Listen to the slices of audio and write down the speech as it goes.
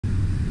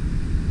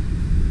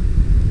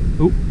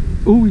Oh,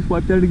 oh, he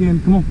swiped at it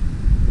again. Come on.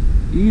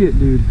 Eat it,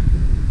 dude.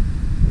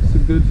 It's a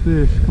good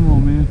fish. Come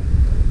on, man.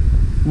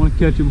 I want to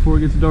catch it before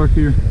it gets dark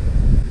here.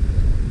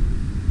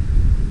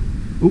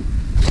 Oh,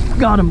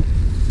 got him.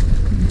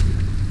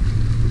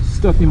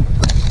 Stuck him.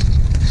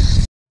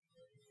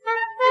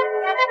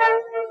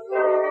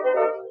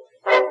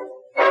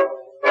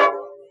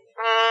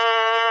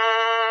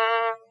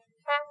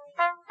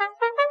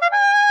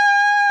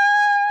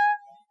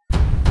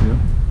 Yep.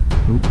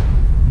 Oh,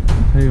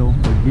 tail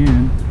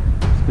again.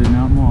 Spitting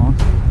out moss.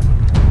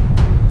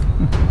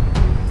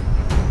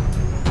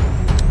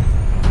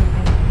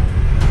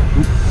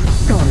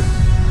 Got her.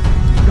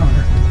 Got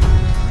her.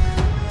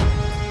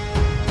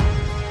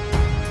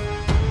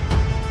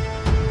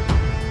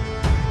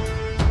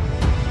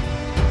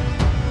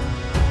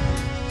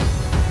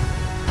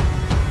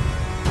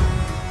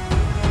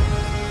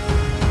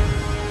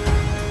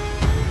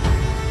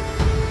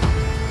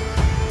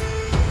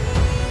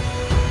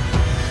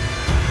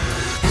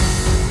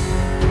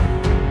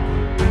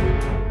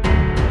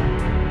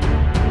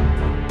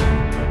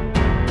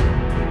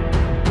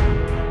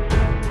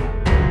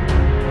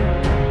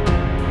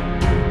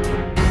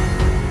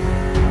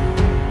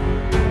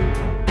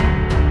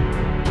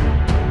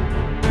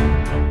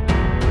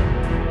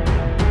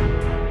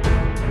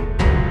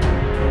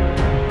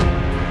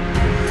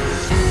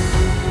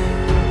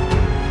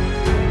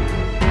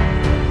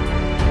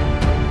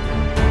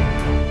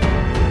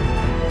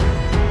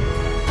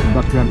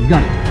 About to grab it. You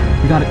got it.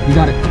 You got it. You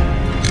got it.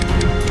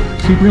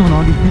 Keep reeling,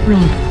 Augie. Keep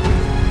reeling.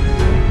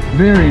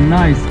 Very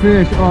nice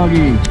fish,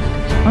 Augie.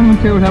 I don't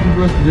even care what happens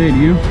the rest of the day, do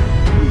you?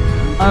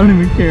 I don't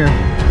even care.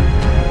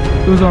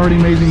 It was already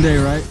an amazing day,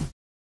 right?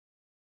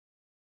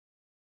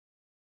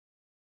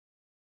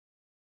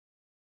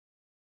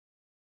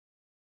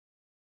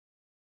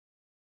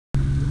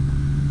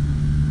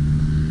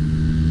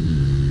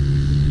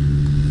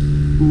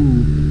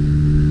 Ooh,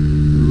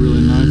 a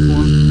really nice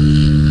one.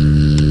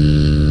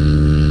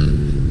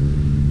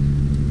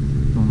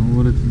 Don't know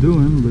what it's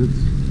doing, but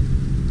it's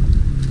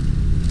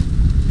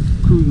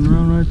cruising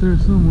around right there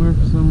somewhere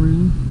for some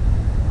reason.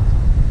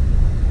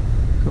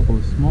 A couple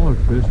of smaller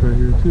fish right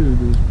here too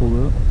that just pulled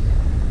up.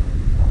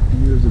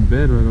 Maybe there's a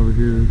bed right over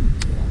here that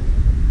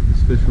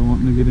this fish are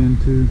wanting to get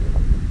into.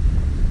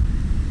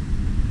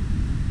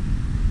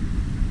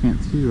 Can't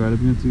see right up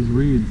against these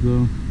reeds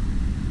though.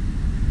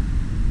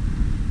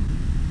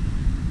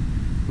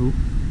 Oh,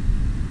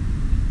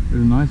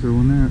 there's a nicer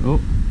one there.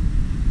 Oh,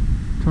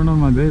 turned on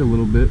my bait a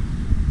little bit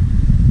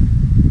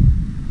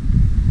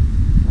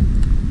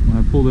when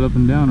I pulled it up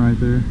and down right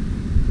there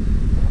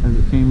as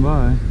it came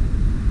by.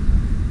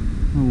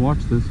 I'll watch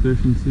this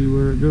fish and see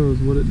where it goes,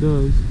 what it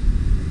does.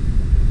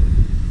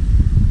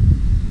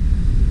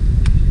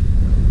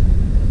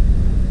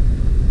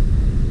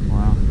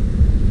 Wow.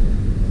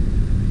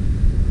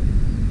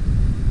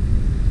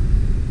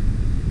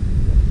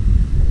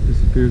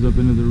 Disappears up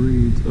into the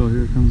reeds. Oh,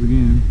 here it comes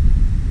again.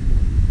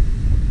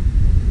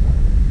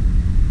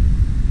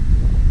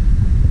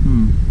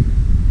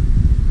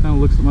 Kind of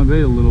looks at my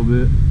bait a little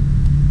bit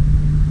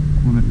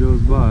when it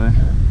goes by.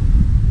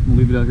 I'm gonna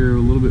leave it out here a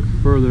little bit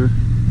further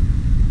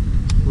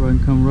where I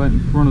can come right in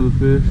front of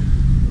the fish.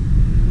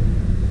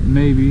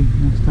 Maybe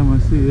next time I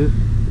see it.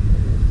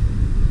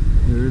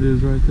 There it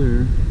is right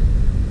there.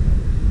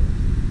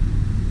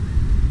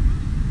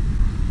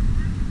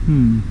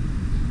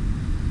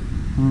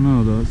 I don't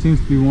know though. It seems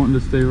to be wanting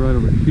to stay right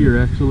over here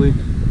actually.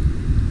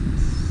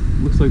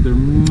 Looks like there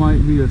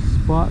might be a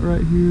spot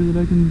right here that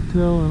I can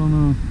tell. I don't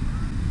know.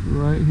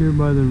 Right here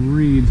by the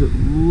reeds, it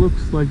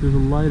looks like there's a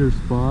lighter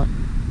spot.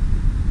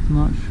 I'm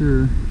not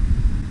sure.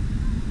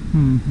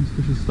 This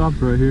fish has stopped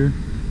right here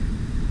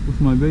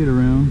with my bait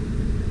around,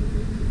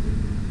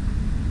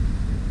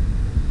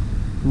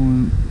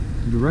 going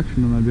the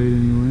direction of my bait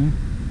anyway.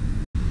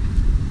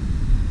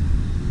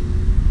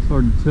 It's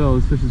hard to tell.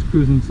 This fish is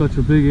cruising such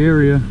a big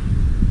area.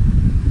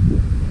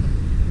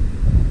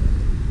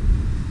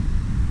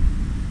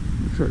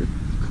 I'll try to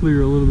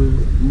clear a little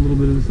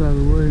bit of this out of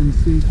the way and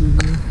see through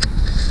here.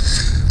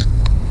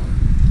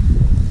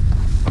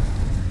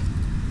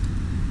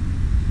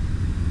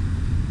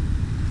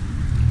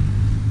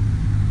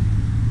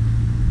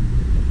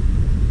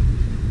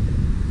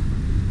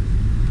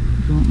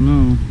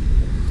 No,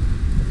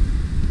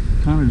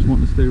 kind of just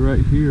want to stay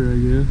right here, I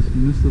guess,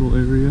 in this little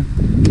area.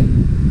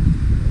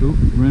 Oh,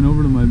 ran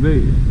over to my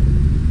bait.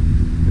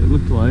 It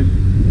looked like.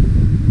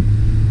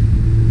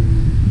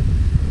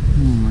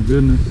 Oh my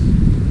goodness,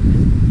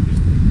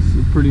 this is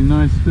a pretty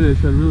nice fish.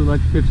 I'd really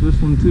like to catch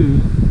this one too.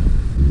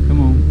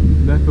 Come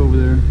on, back over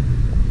there.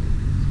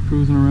 It's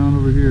cruising around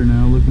over here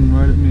now, looking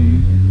right at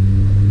me.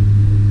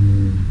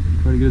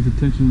 Try to get his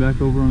attention back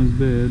over on his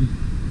bed.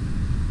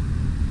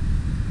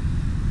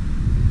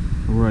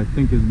 Where I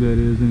think his bed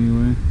is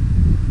anyway.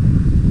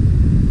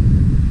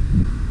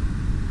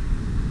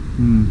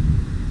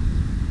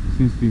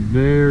 Seems to be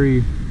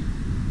very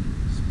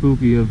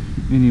spooky of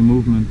any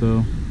movement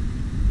though.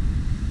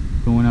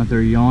 Going out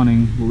there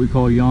yawning, what we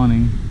call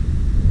yawning.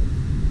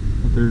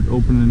 Out there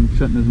opening and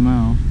shutting his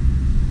mouth.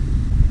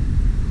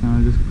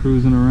 Kind of just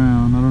cruising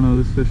around. I don't know,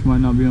 this fish might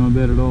not be on the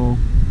bed at all.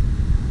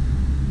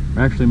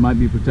 Or actually might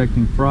be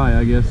protecting fry,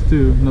 I guess,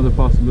 too. Another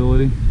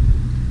possibility.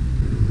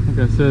 Like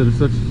I said, there's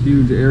such a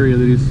huge area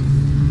that he's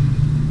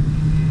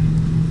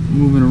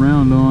moving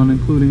around on,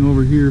 including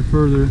over here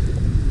further.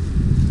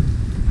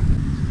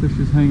 This fish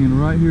is hanging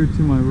right here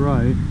to my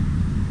right,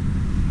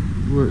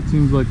 where it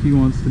seems like he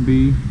wants to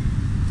be,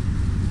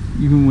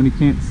 even when he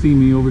can't see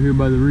me over here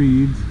by the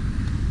reeds.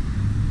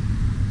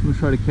 I'm going to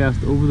try to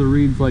cast over the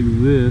reeds like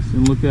this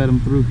and look at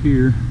him through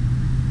here.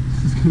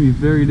 This is going to be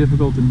very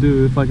difficult to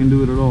do if I can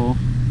do it at all.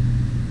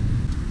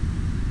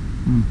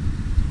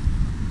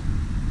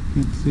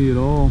 Can't see at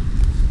all.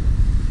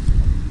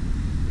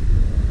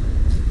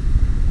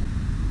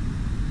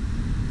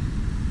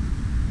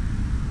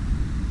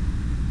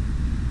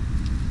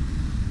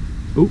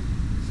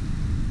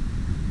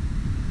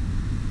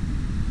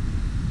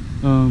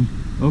 Oh.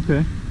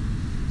 Okay.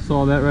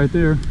 Saw that right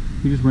there.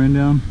 He just ran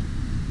down,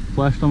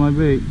 flashed on my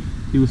bait.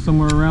 He was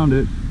somewhere around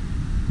it,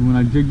 and when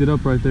I jigged it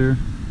up right there,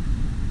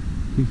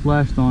 he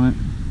flashed on it.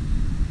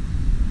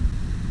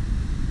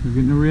 We're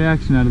getting a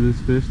reaction out of this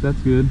fish. That's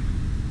good.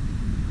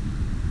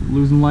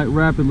 Losing light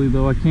rapidly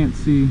though. I can't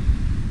see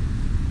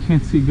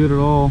good at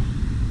all.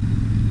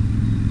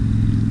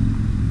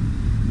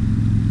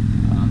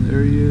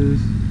 There he is.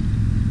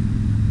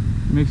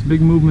 He makes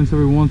big movements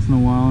every once in a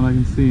while and I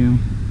can see him.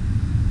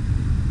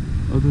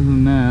 Other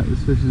than that, this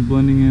fish is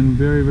blending in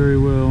very, very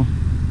well.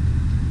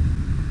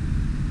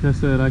 Like I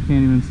said, I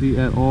can't even see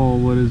at all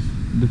what is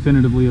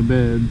definitively a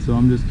bed, so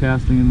I'm just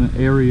casting in the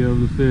area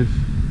of the fish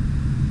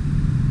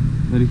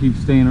that he keeps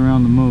staying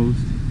around the most.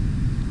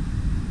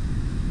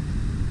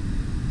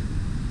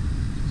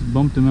 Just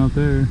bumped him out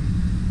there.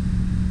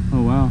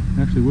 Oh wow,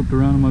 actually whipped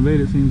around on my bait,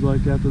 it seems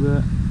like, after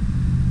that.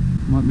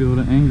 Might be able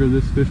to anger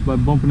this fish by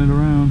bumping it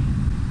around.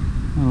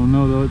 I don't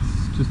know though,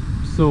 it's just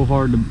so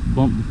hard to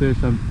bump the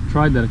fish. I've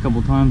tried that a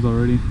couple times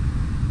already.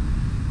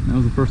 That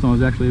was the first time I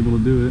was actually able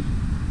to do it.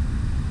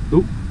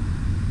 Oh,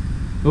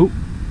 oh,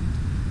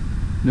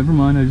 never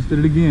mind, I just did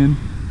it again.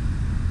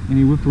 And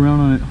he whipped around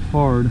on it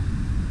hard,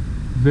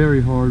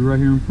 very hard, right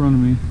here in front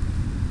of me.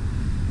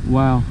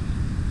 Wow,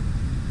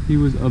 he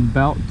was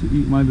about to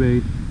eat my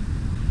bait.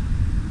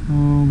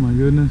 Oh my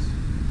goodness.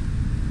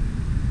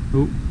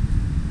 Oh,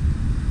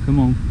 come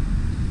on.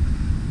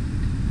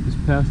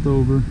 Just passed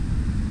over.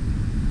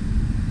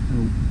 I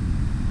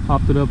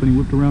hopped it up and he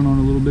whipped around on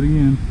it a little bit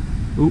again.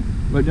 Oh,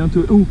 right down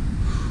to it. Oh,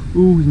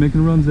 ooh, he's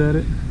making runs at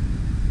it.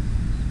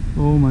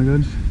 Oh my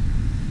gosh.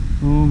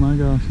 Oh my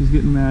gosh, he's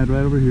getting mad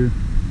right over here.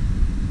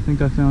 I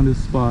think I found his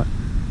spot.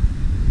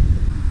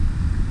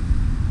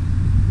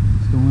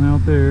 It's going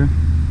out there.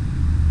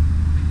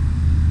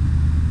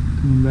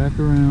 Coming back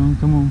around.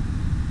 Come on.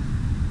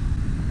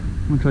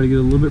 I'm gonna try to get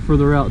a little bit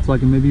further out so I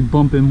can maybe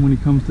bump him when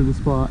he comes to the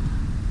spot.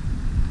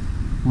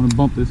 I want to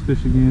bump this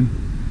fish again.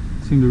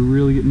 Seem to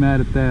really get mad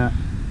at that.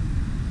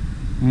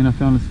 And I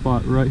found a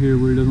spot right here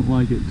where he doesn't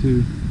like it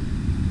too.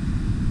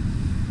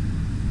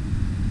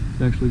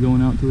 It's actually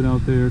going out to it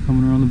out there,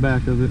 coming around the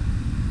back of it.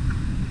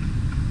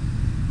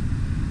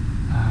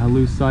 I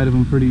lose sight of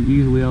him pretty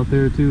easily out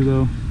there too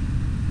though.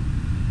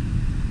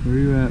 Where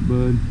you at,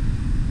 bud?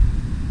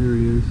 There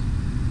he is.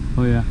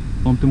 Oh yeah,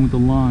 bumped him with the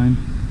line.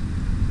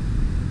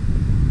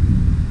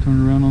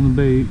 Turned around on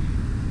the bait.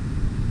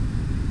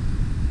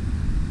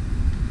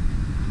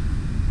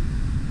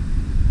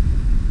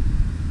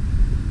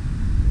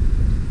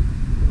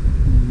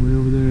 Way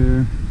over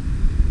there.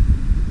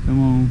 Come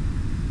on.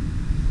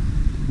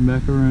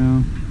 Back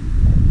around.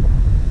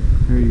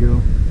 There you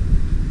go.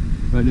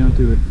 Right down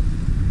to it.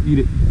 Eat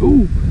it.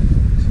 Ooh!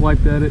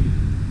 Swiped at it.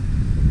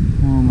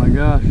 Oh my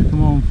gosh.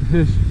 Come on,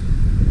 fish.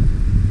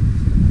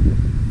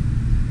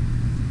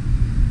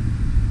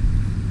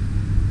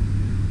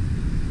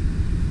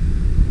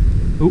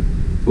 Oh,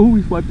 oh,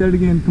 he swiped at it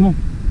again. Come on.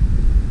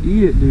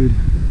 Eat it, dude.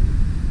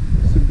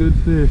 It's a good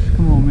fish.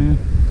 Come on, man.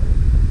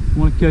 I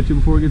want to catch it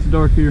before it gets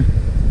dark here.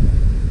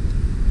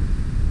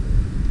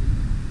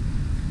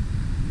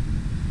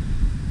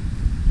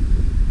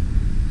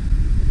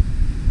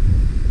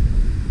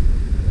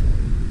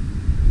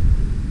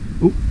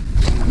 Oh,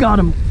 got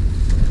him.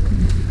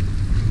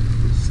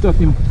 Stuck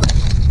him.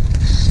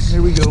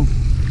 There we go.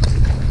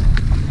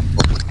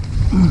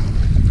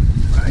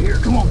 Right here,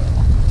 come on.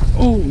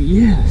 Oh,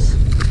 yes.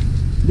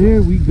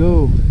 There we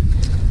go.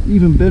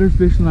 Even better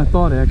fish than I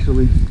thought,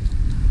 actually.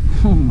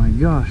 Oh my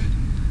gosh.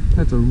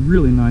 That's a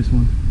really nice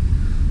one.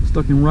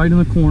 Stuck him right in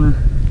the corner.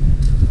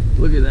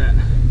 Look at that.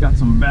 Got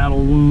some battle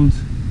wounds.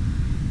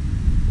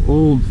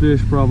 Old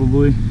fish,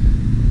 probably.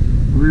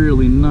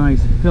 Really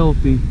nice,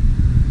 healthy,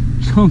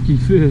 chunky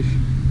fish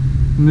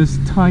in this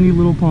tiny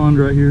little pond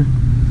right here.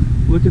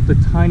 Look at the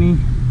tiny,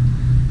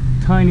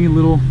 tiny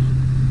little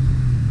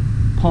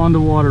pond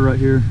of water right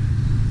here.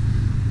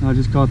 I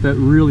just caught that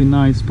really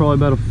nice, probably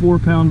about a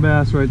 4-pound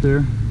bass right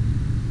there.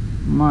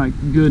 My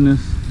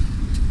goodness,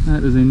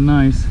 that is a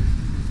nice,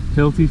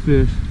 healthy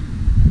fish.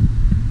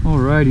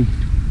 Alrighty,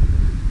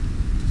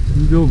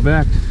 you go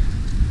back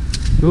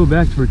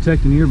to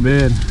protecting your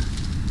bed.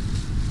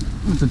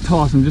 have to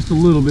toss him just a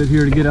little bit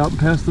here to get out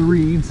past the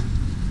reeds.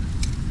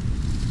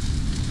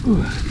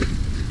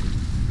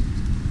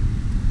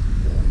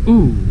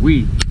 Ooh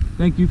wee.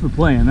 Thank you for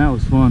playing. That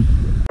was fun.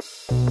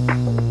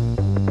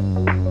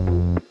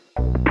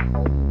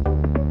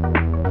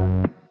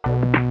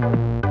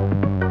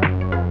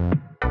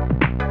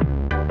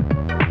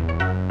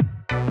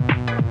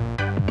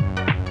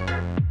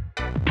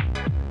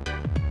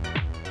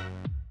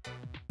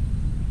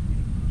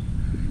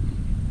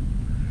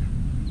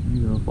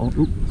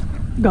 Oop,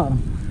 got him. I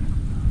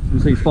was gonna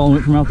say he's following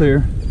it from out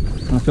there,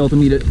 and I felt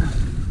him eat it.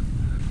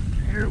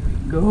 There we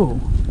go.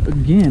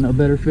 Again, a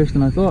better fish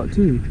than I thought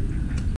too.